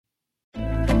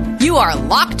You are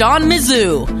Locked On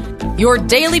Mizzou, your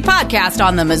daily podcast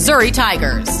on the Missouri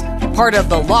Tigers, part of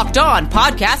the Locked On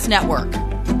Podcast Network.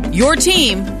 Your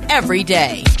team every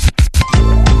day.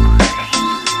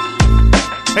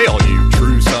 Hey, all you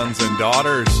true sons and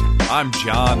daughters. I'm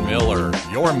John Miller,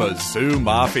 your Mizzou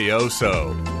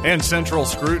mafioso and central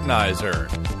scrutinizer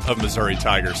of Missouri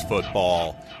Tigers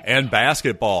football and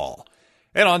basketball.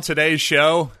 And on today's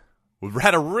show, we've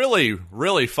had a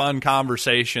really fun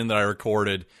conversation that I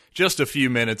recorded just a few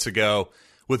minutes ago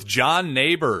with John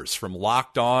Neighbors from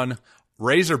Locked On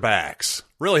Razorbacks.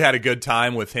 Really had a good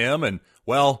time with him, and,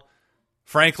 well,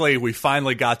 frankly, we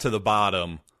finally got to the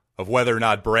bottom of whether or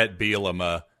not Brett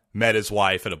Bielema met his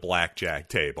wife at a blackjack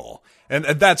table. And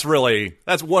that's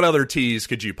what other tease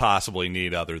could you possibly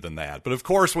need other than that? But of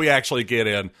course, we actually get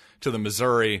into the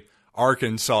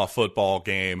Missouri-Arkansas football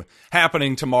game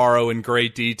happening tomorrow in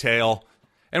great detail.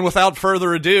 And without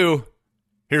further ado,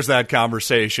 here's that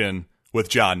conversation with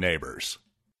John Neighbors.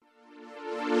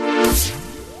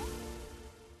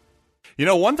 You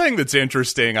know, one thing that's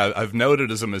interesting, I've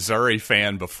noted as a Missouri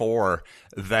fan before,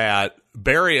 that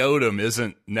Barry Odom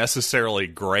isn't necessarily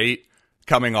great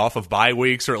coming off of bye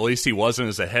weeks, or at least he wasn't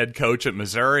as a head coach at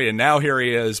Missouri, and now here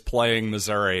he is playing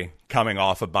Missouri coming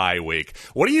off a bye week.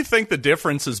 What do you think the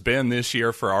difference has been this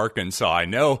year for Arkansas? I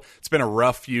know it's been a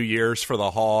rough few years for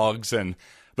the Hogs,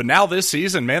 but now this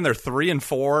season, man, they're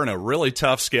 3-4 in a really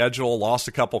tough schedule, lost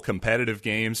a couple competitive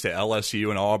games to LSU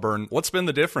and Auburn. What's been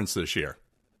the difference this year?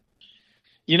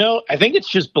 You know, I think it's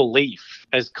just belief,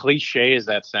 as cliche as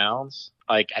that sounds.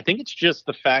 I think it's just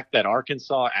the fact that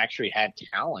Arkansas actually had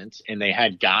talent and they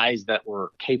had guys that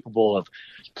were capable of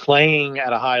playing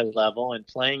at a high level and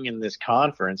playing in this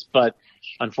conference. But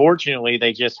unfortunately,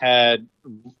 they just had,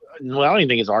 well, I don't even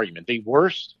think it's an argument, the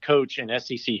worst coach in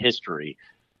SEC history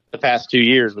the past 2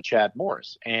 years with Chad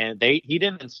Morris. And he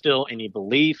didn't instill any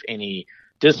belief, any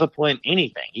discipline,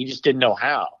 anything. He just didn't know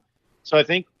how. So I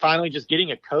think finally just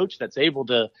getting a coach that's able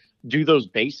to do those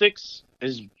basics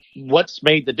is what's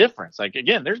made the difference. Like,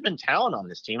 again, there's been talent on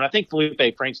this team. And I think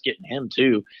Felipe Frank's getting him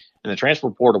too. And the transfer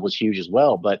portal was huge as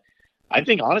well. But I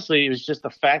think, honestly, it was just the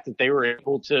fact that they were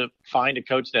able to find a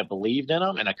coach that believed in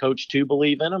them and a coach to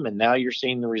believe in them. And now you're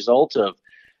seeing the result of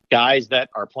guys that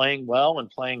are playing well and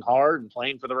playing hard and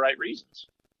playing for the right reasons.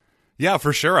 Yeah,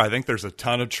 for sure. I think there's a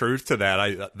ton of truth to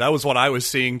that. That was what I was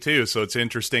seeing too. So it's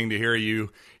interesting to hear you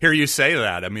say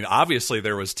that. I mean, obviously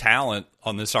there was talent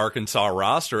on this Arkansas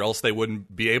roster, else they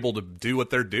wouldn't be able to do what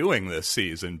they're doing this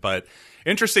season. But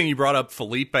interesting you brought up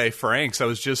Felipe Franks. I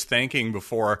was just thinking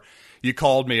before you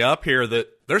called me up here that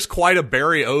there's quite a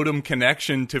Barry Odom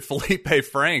connection to Felipe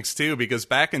Franks too, because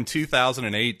back in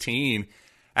 2018,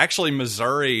 actually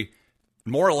Missouri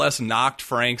more or less knocked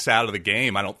Franks out of the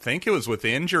game. I don't think it was with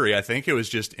injury. I think it was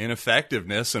just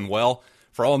ineffectiveness. And, well,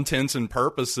 for all intents and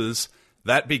purposes,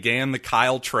 that began the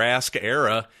Kyle Trask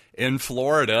era in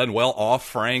Florida. And, well, off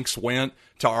Franks went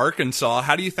to Arkansas.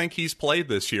 How do you think he's played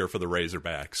this year for the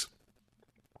Razorbacks?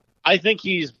 I think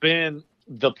he's been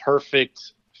the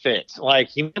perfect fit. Like,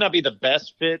 he may not be the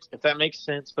best fit, if that makes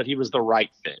sense, but he was the right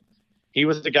fit. He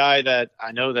was the guy that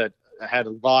I know that had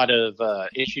a lot of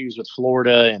issues with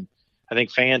Florida, and I think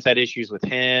fans had issues with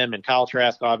him, and Kyle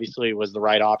Trask obviously was the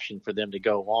right option for them to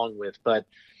go along with. But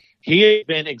he has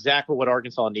been exactly what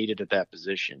Arkansas needed at that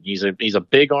position. He's a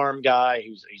big arm guy.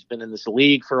 He's been in this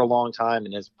league for a long time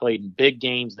and has played in big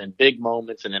games and big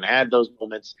moments and then had those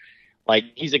moments. Like,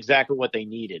 he's exactly what they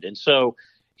needed. And so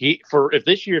if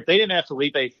this year, if they didn't have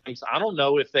Felipe Franks, I don't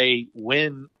know if they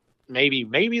win.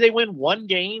 Maybe they win one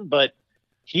game, but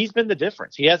he's been the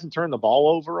difference. He hasn't turned the ball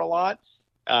over a lot.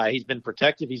 He's been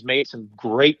protective. He's made some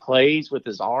great plays with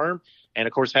his arm. And,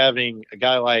 of course, having a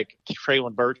guy like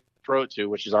Traylon Burks throw it to,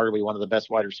 which is arguably one of the best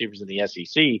wide receivers in the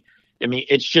SEC, I mean,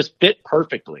 it's just fit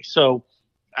perfectly. So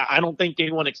I don't think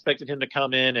anyone expected him to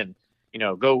come in and,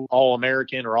 go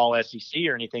All-American or All-SEC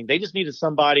or anything. They just needed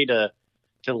somebody to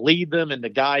lead them and to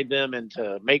guide them and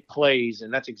to make plays,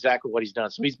 and that's exactly what he's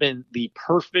done. So he's been the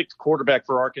perfect quarterback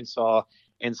for Arkansas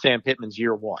in Sam Pittman's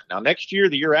year one. Now, next year,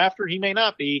 the year after, he may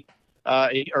not be.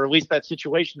 Or at least that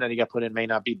situation that he got put in may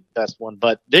not be the best one.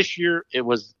 But this year, it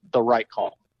was the right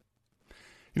call.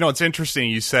 You know, it's interesting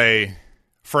you say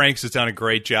Franks has done a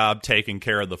great job taking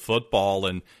care of the football.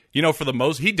 And,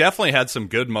 he definitely had some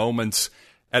good moments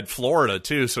at Florida,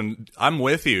 too. So I'm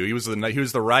with you. He was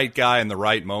the right guy in the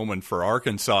right moment for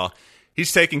Arkansas.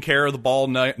 He's taking care of the ball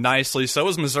nicely. So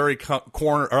is Missouri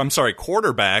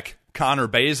quarterback Connor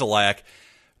Bazelak.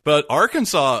 But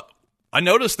Arkansas, I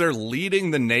noticed they're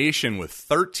leading the nation with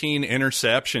 13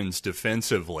 interceptions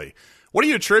defensively, What do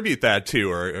you attribute that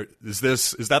to? Or is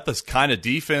that this kind of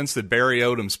defense that Barry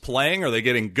Odom's playing? Are they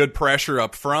getting good pressure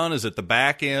up front? Is it the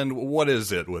back end? What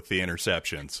is it with the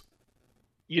interceptions?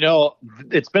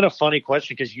 It's been a funny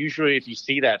question because usually if you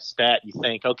see that stat, you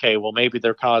think, okay, well, maybe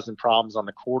they're causing problems on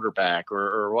the quarterback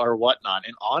or whatnot.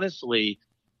 And honestly,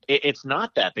 it's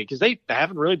not that big because they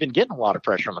haven't really been getting a lot of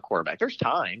pressure on the quarterback. There's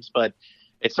times, but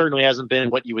it certainly hasn't been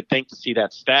what you would think to see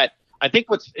that stat. I think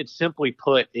it's simply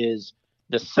put is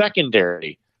the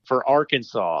secondary for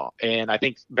Arkansas, and I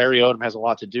think Barry Odom has a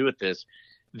lot to do with this.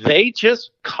 They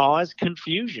just cause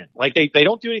confusion. Like they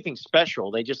don't do anything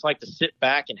special. They just like to sit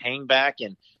back and hang back,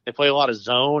 and they play a lot of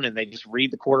zone, and they just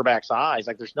read the quarterback's eyes.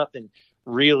 Like there's nothing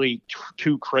really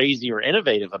too crazy or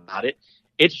innovative about it.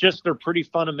 It's just they're pretty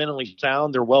fundamentally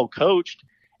sound. They're well coached,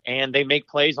 and they make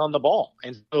plays on the ball.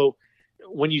 And so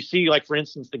when you see, like, for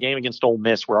instance, the game against Ole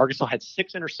Miss where Arkansas had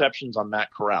 6 interceptions on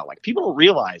Matt Corral, like people don't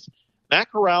realize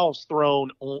Matt Corral's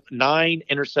thrown 9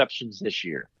 interceptions this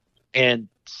year, and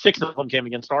 6 of them came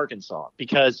against Arkansas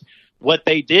because what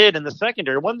they did in the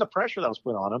secondary wasn't the pressure that was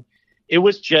put on them. It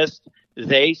was just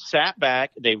they sat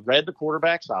back, they read the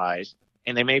quarterback's eyes,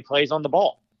 and they made plays on the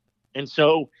ball. And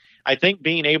so I think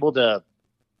being able to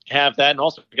have that, and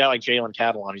also a guy like Jalen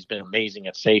Catalon, who's been amazing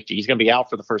at safety, he's going to be out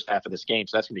for the first half of this game,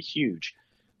 so that's going to be huge.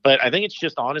 But I think it's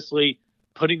just honestly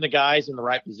putting the guys in the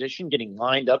right position, getting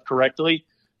lined up correctly,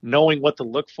 knowing what to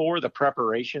look for, the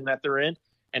preparation that they're in,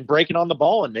 and breaking on the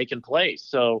ball and making plays.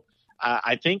 So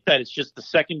I think that it's just the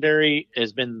secondary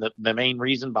has been the main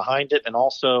reason behind it, and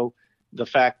also the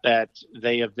fact that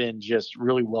they have been just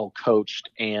really well coached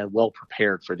and well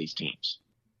prepared for these teams.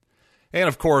 And,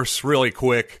 of course, really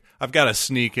quick, I've got to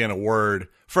sneak in a word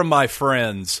from my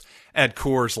friends at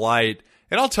Coors Light.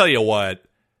 And I'll tell you what,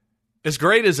 as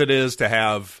great as it is to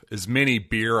have as many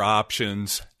beer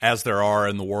options as there are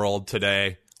in the world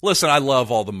today, listen, I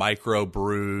love all the micro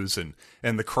brews and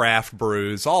the craft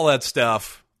brews, all that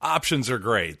stuff. Options are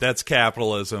great. That's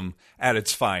capitalism at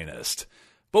its finest.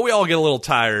 But we all get a little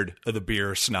tired of the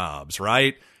beer snobs,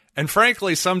 right? And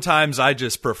frankly, sometimes I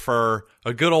just prefer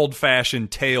a good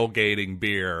old-fashioned tailgating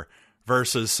beer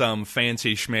versus some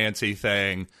fancy schmancy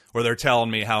thing where they're telling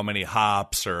me how many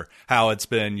hops or how it's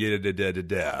been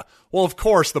da-da-da-da-da. Well, of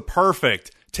course, the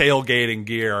perfect tailgating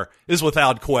gear is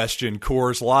without question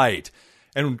Coors Light.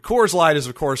 And Coors Light is,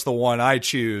 of course, the one I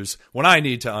choose when I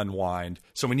need to unwind.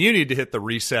 So when you need to hit the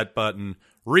reset button,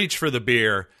 reach for the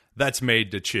beer that's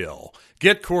made to chill.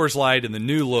 Get Coors Light in the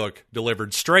new look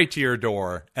delivered straight to your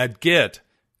door at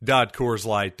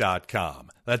get.CoorsLight.com.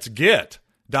 That's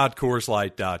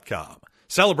get.CoorsLight.com.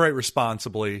 Celebrate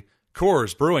responsibly.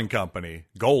 Coors Brewing Company,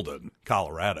 Golden,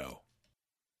 Colorado.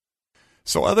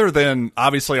 So other than,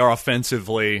 obviously,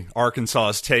 offensively, Arkansas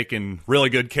has taken really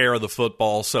good care of the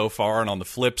football so far, and on the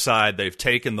flip side, they've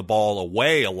taken the ball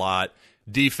away a lot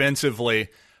defensively.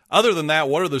 Other than that,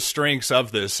 what are the strengths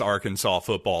of this Arkansas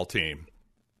football team?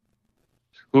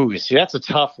 Ooh, see, that's a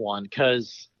tough one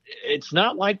because it's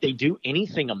not like they do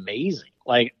anything amazing.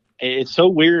 Like, it's so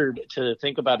weird to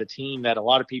think about a team that a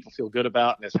lot of people feel good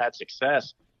about and has had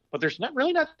success, but there's not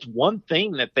one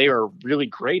thing that they are really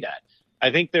great at. I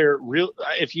think they're real.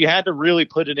 If you had to really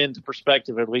put it into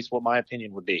perspective, at least what my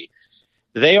opinion would be,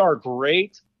 they are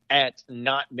great at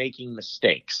not making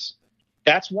mistakes.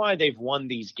 That's why they've won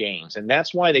these games, and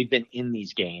that's why they've been in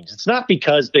these games. It's not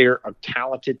because they're a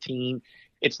talented team.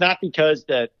 It's not because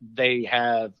that they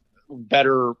have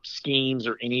better schemes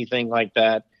or anything like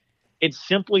that. It's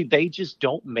simply they just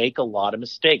don't make a lot of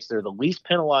mistakes. They're the least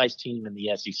penalized team in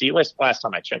the SEC. Last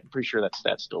time I checked, I'm pretty sure that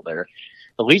stat's still there.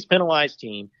 The least penalized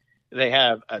team.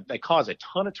 They cause a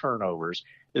ton of turnovers.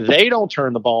 They don't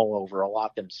turn the ball over a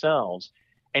lot themselves.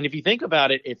 And if you think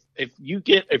about it, if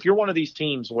you're one of these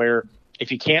teams where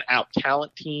if you can't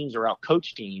out-talent teams or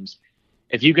out-coach teams,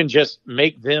 if you can just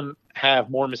make them have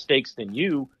more mistakes than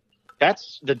you,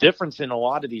 that's the difference in a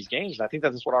lot of these games. And I think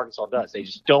that's what Arkansas does. They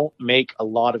just don't make a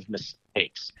lot of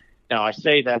mistakes. Now, I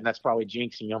say that, and that's probably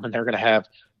jinxing them, and they're going to have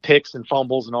picks and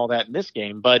fumbles and all that in this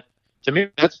game. But to me,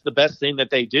 that's the best thing that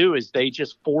they do is they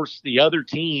just force the other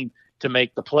team to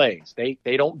make the plays. They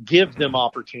don't give them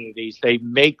opportunities. They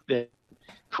make them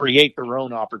create their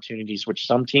own opportunities, which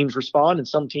some teams respond and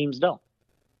some teams don't.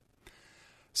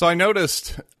 So I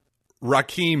noticed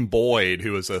Rakeem Boyd,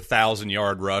 who was a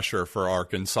 1,000-yard rusher for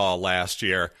Arkansas last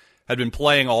year, had been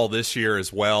playing all this year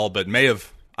as well, but may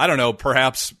have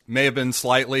been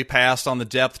slightly passed on the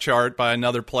depth chart by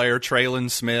another player, Traylon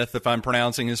Smith, if I'm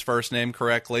pronouncing his first name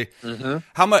correctly. Mm-hmm.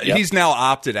 How much? Yep. He's now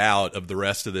opted out of the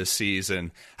rest of this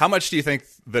season. How much do you think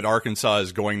that Arkansas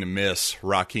is going to miss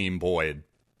Rakeem Boyd?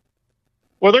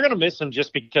 Well, they're going to miss him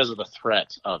just because of the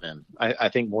threat of him. I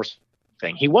think more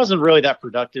thing. He wasn't really that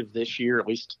productive this year, at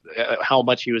least how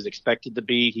much he was expected to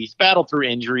be. He's battled through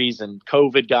injuries, and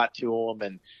COVID got to him,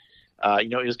 and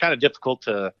it was kind of difficult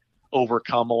to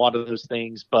overcome a lot of those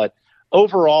things. But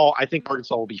overall, I think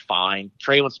Arkansas will be fine.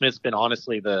 Traylon Smith's been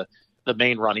honestly the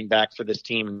main running back for this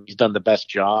team, and he's done the best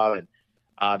job.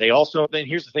 And they also, then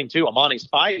here's the thing too, Amani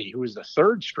Spivey, who was the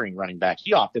third string running back,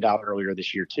 he opted out earlier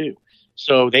this year too.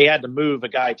 So they had to move a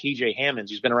guy, TJ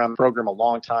Hammonds, who's been around the program a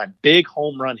long time, big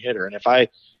home run hitter. And if I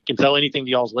can tell anything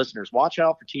to y'all's listeners, watch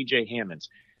out for TJ Hammonds,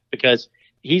 because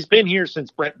he's been here since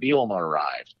Brett Bielema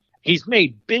arrived. He's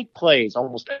made big plays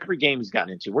almost every game he's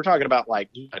gotten into. We're talking about like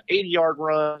 80-yard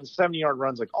runs, 70-yard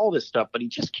runs, like all this stuff, but he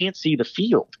just can't see the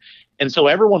field. And so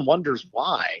everyone wonders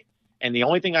why. And the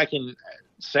only thing I can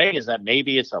say is that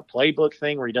maybe it's a playbook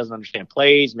thing where he doesn't understand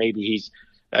plays. Maybe he's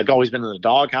always been in the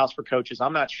doghouse for coaches.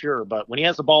 I'm not sure. But when he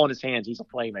has the ball in his hands, he's a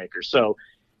playmaker. So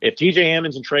if TJ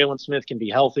Hammonds and Traylon Smith can be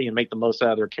healthy and make the most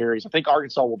out of their carries, I think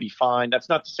Arkansas will be fine. That's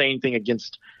not the same thing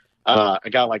against a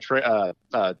guy like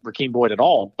Rakeem Boyd at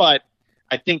all. But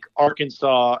I think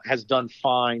Arkansas has done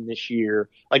fine this year.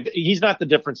 Like, he's not the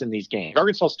difference in these games.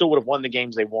 Arkansas still would have won the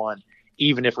games they won,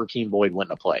 even if Rakeem Boyd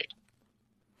wouldn't have played.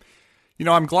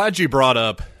 I'm glad you brought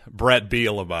up Brett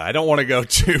Bielema. I don't want to go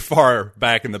too far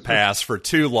back in the past for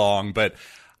too long, but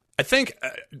I think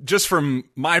just from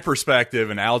my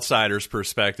perspective, an outsider's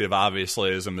perspective,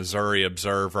 obviously as a Missouri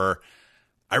observer,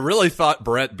 I really thought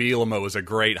Brett Bielema was a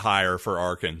great hire for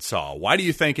Arkansas. Why do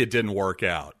you think it didn't work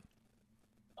out?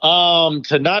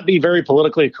 To not be very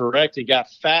politically correct, he got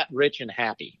fat, rich, and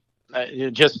happy.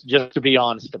 Just to be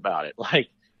honest about it. Like,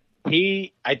 I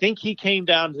think he came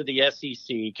down to the SEC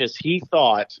because he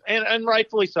thought, and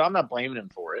rightfully so, I'm not blaming him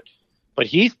for it, but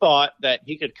he thought that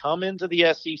he could come into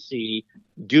the SEC,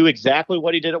 do exactly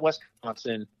what he did at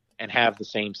Wisconsin, and have the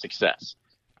same success.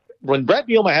 When Brett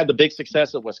Bielema had the big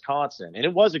success at Wisconsin, and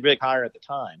it was a big hire at the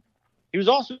time, he was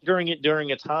also during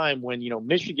a time when,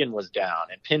 Michigan was down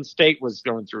and Penn State was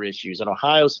going through issues, and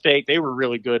Ohio State, they were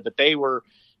really good, but they were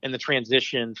in the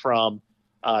transition from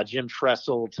Jim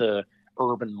Tressel to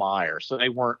Urban Meyer. So they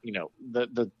weren't,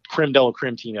 the creme de la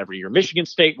creme team every year. Michigan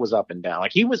State was up and down.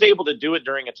 Like, he was able to do it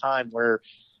during a time where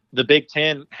the Big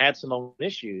Ten had some own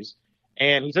issues,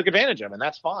 and he took advantage of them, and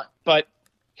that's fine. But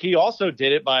he also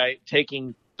did it by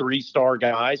taking 3-star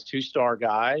guys, 2-star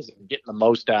guys, and getting the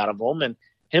most out of them, and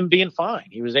him being fine.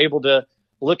 He was able to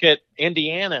look at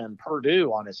Indiana and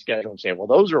Purdue on his schedule and say, well,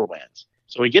 those are wins.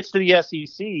 So he gets to the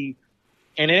SEC,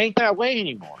 and it ain't that way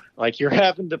anymore. Like, you're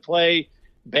having to play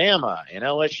Bama and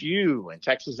LSU and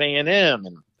Texas A&M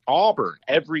and Auburn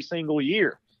every single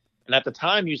year. And at the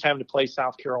time, he was having to play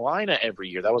South Carolina every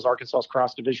year. That was Arkansas's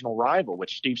cross-divisional rival,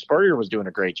 which Steve Spurrier was doing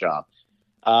a great job.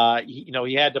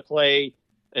 He had to play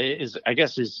his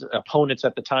opponents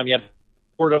at the time. He had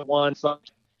one.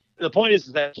 The point is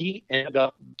that he ended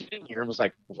up getting here and was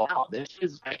like, wow,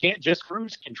 I can't just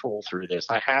cruise control through this.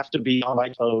 I have to be on my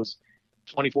toes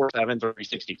 24/7,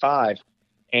 365.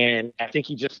 And I think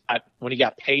when he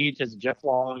got paid, because Jeff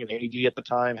Long and AG at the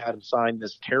time had him sign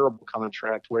this terrible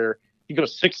contract where he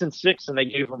goes 6-6, and they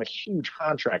gave him a huge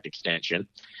contract extension.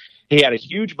 He had a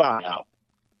huge buyout.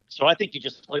 So I think he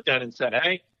just looked at it and said,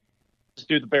 hey, just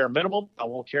do the bare minimum. I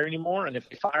won't care anymore. And if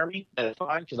they fire me, that's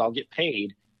fine, because I'll get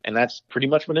paid. And that's pretty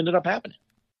much what ended up happening.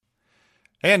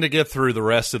 And to get through the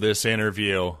rest of this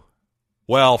interview,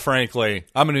 well, frankly,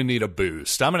 I'm going to need a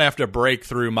boost. I'm going to have to break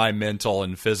through my mental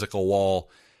and physical wall.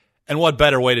 And what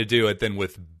better way to do it than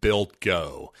with Built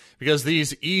Go? Because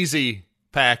these easy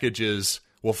packages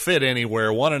will fit anywhere,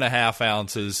 1.5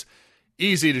 ounces,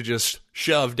 easy to just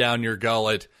shove down your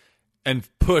gullet and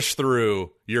push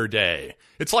through your day.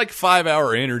 It's like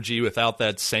 5-hour energy without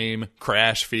that same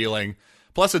crash feeling.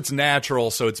 Plus, it's natural,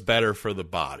 so it's better for the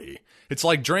body. It's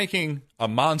like drinking a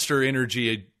Monster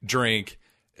Energy drink,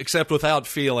 except without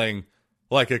feeling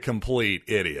like a complete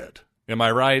idiot. Am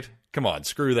I right? Come on,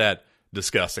 screw that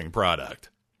disgusting product.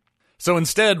 So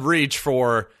instead, reach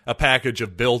for a package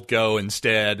of Built Go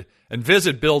instead, and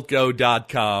visit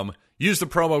BuiltGo.com. Use the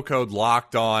promo code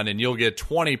LOCKEDON, and you'll get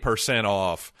 20%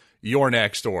 off your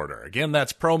next order. Again,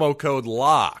 that's promo code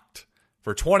LOCKED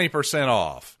for 20%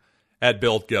 off at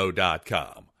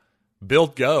BuiltGo.com.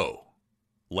 Built Go.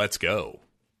 Let's go.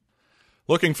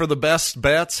 Looking for the best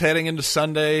bets heading into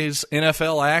Sunday's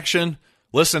NFL action?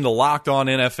 Listen to Locked On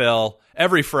NFL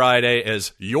every Friday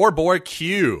as your boy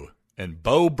Q and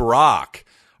Bo Brock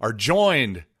are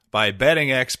joined by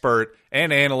betting expert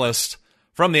and analyst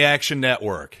from the Action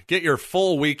Network. Get your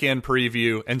full weekend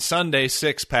preview and Sunday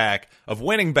six-pack of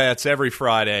winning bets every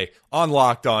Friday on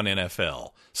Locked On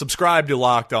NFL. Subscribe to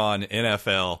Locked On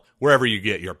NFL wherever you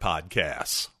get your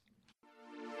podcasts.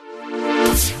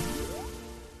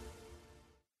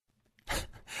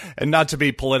 And not to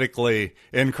be politically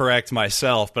incorrect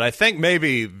myself, but I think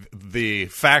maybe the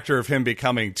factor of him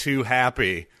becoming too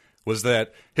happy was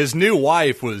that his new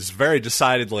wife was very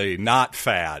decidedly not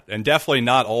fat and definitely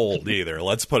not old either.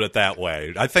 Let's put it that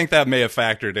way. I think that may have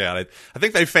factored in. I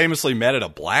think they famously met at a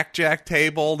blackjack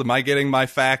table. Am I getting my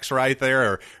facts right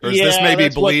there? Or is this maybe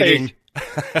bleeding?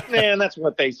 Man, that's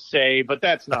what they say, but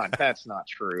that's not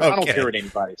true. Okay. I don't care what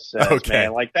anybody says,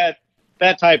 man. Like that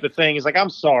type of thing is like,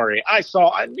 I'm sorry.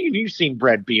 You've seen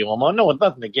Brett Bielema. No,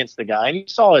 nothing against the guy. And you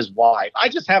saw his wife. I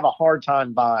just have a hard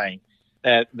time buying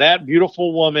that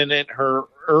beautiful woman in her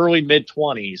early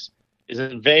mid-20s is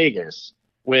in Vegas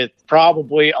with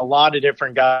probably a lot of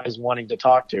different guys wanting to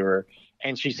talk to her.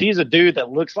 And she sees a dude that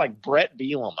looks like Brett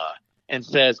Bielema and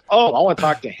says, oh, I want to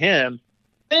talk to him.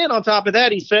 And on top of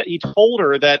that, he told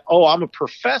her that, oh, I'm a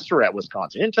professor at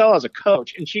Wisconsin. He didn't tell her I was a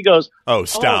coach. And she goes, oh,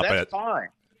 stop that's it. Fine.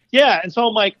 Yeah. And so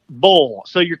I'm like, bull.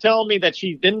 So you're telling me that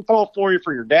she didn't fall for you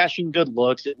for your dashing good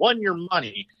looks. It wasn't your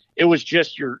money. It was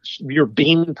just your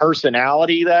beaming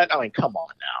personality come on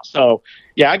now. So,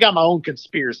 yeah, I got my own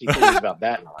conspiracy theories about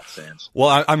that nonsense.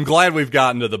 Well, I'm glad we've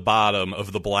gotten to the bottom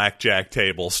of the blackjack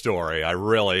table story. I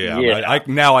really am. Yeah.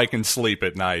 Now I can sleep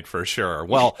at night for sure.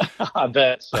 Well, I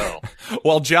bet so.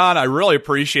 Well, John, I really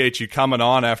appreciate you coming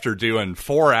on after doing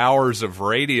 4 hours of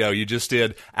radio. You just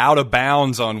did Out of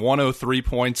Bounds on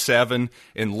 103.7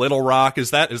 in Little Rock.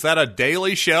 Is that a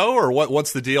daily show or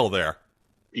what's the deal there?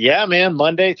 Yeah, man,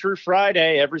 Monday through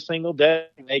Friday, every single day,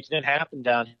 making it happen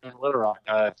down here in Little Rock.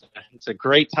 It's a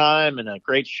great time and a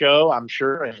great show, I'm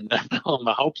sure, and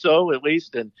I hope so, at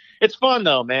least. And it's fun,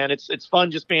 though, man. It's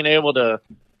fun just being able to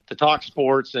talk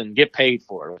sports and get paid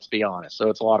for it, let's be honest. So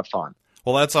it's a lot of fun.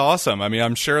 Well, that's awesome. I mean,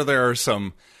 I'm sure there are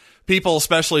some people,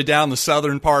 especially down the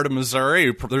southern part of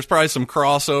Missouri, there's probably some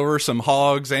crossover, some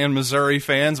Hogs and Missouri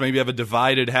fans. Maybe you have a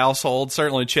divided household.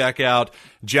 Certainly check out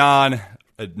John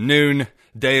at noon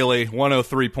daily,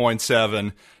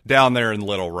 103.7 down there in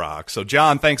Little Rock. So,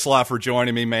 John, thanks a lot for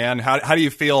joining me, man. How do you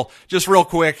feel? Just real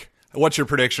quick, what's your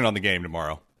prediction on the game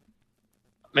tomorrow?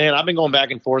 Man, I've been going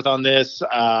back and forth on this.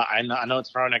 I know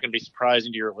it's probably not going to be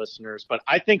surprising to your listeners, but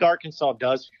I think Arkansas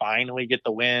does finally get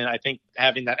the win. I think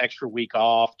having that extra week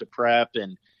off to prep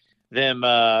and them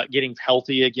getting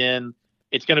healthy again,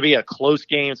 it's going to be a close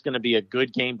game. It's going to be a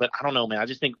good game, but I don't know, man. I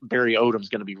just think Barry Odom's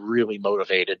going to be really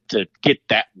motivated to get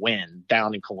that win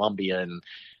down in Columbia and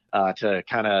to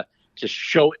kind of just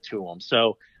show it to them.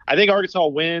 So I think Arkansas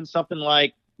wins something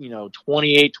like,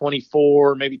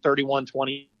 28-24, maybe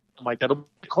 31-20, like that. It'll be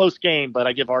a close game, but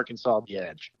I give Arkansas the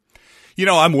edge.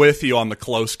 I'm with you on the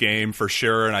close game for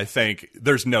sure, and I think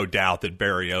there's no doubt that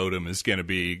Barry Odom is going to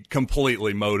be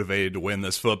completely motivated to win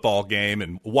this football game,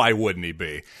 and why wouldn't he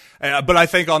be? But I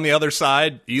think on the other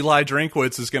side, Eli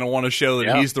Drinkwitz is going to want to show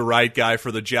that he's the right guy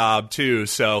for the job too.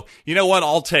 So, you know what?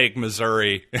 I'll take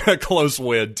Missouri a close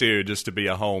win too, just to be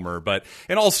a homer. But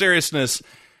in all seriousness,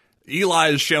 Eli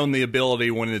has shown the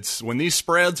ability when these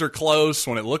spreads are close,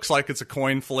 when it looks like it's a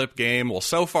coin flip game. Well,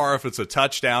 so far, if it's a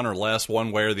touchdown or less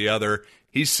one way or the other,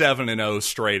 he's 7-0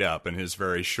 straight up in his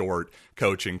very short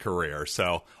coaching career.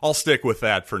 So I'll stick with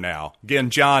that for now. Again,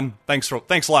 John, thanks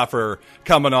a lot for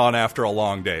coming on after a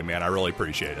long day, man. I really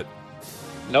appreciate it.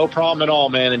 No problem at all,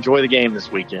 man. Enjoy the game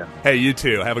this weekend. Hey, you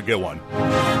too. Have a good one.